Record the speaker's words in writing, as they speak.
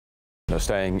Now,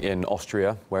 staying in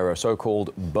Austria, where a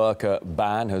so-called burqa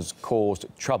ban has caused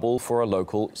trouble for a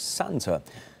local Santa.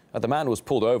 The man was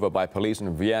pulled over by police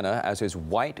in Vienna as his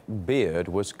white beard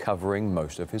was covering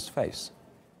most of his face.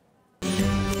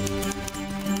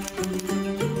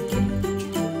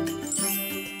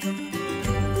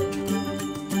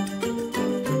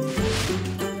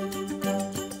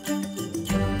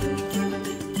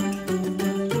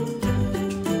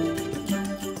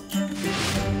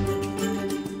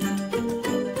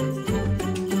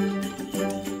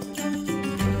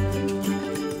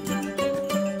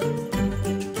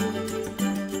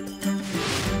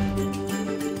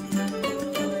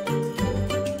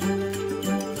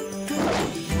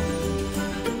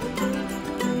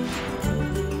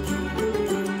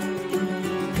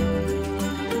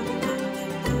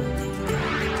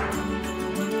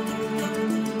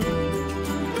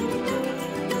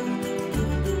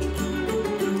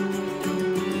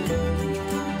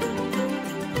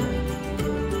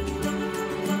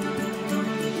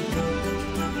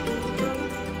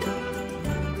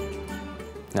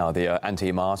 Now, the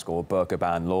anti-mask or burqa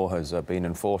ban law has been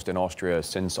enforced in Austria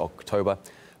since October.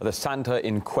 The Santa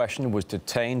in question was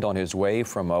detained on his way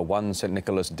from one St.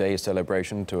 Nicholas Day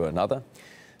celebration to another.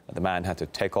 The man had to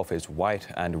take off his white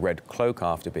and red cloak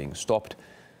after being stopped.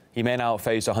 He may now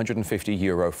face a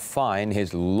 €150 fine.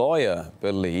 His lawyer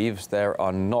believes there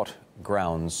are not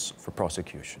grounds for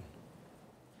prosecution.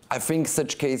 I think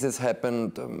such cases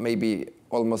happen maybe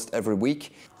almost every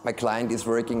week. My client is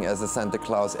working as a Santa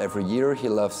Claus every year. He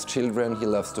loves children, he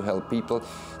loves to help people,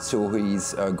 so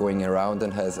he's going around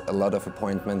and has a lot of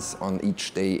appointments on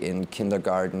each day in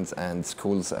kindergartens and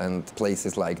schools and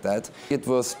places like that. It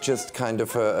was just kind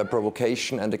of a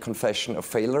provocation and a confession of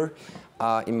failure.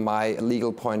 In my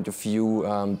legal point of view,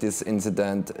 this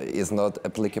incident is not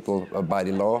applicable by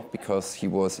the law because he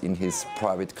was in his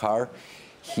private car.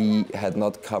 He had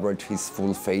not covered his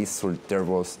full face, so there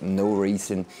was no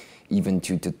reason even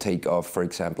to take off, for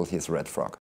example, his red frock.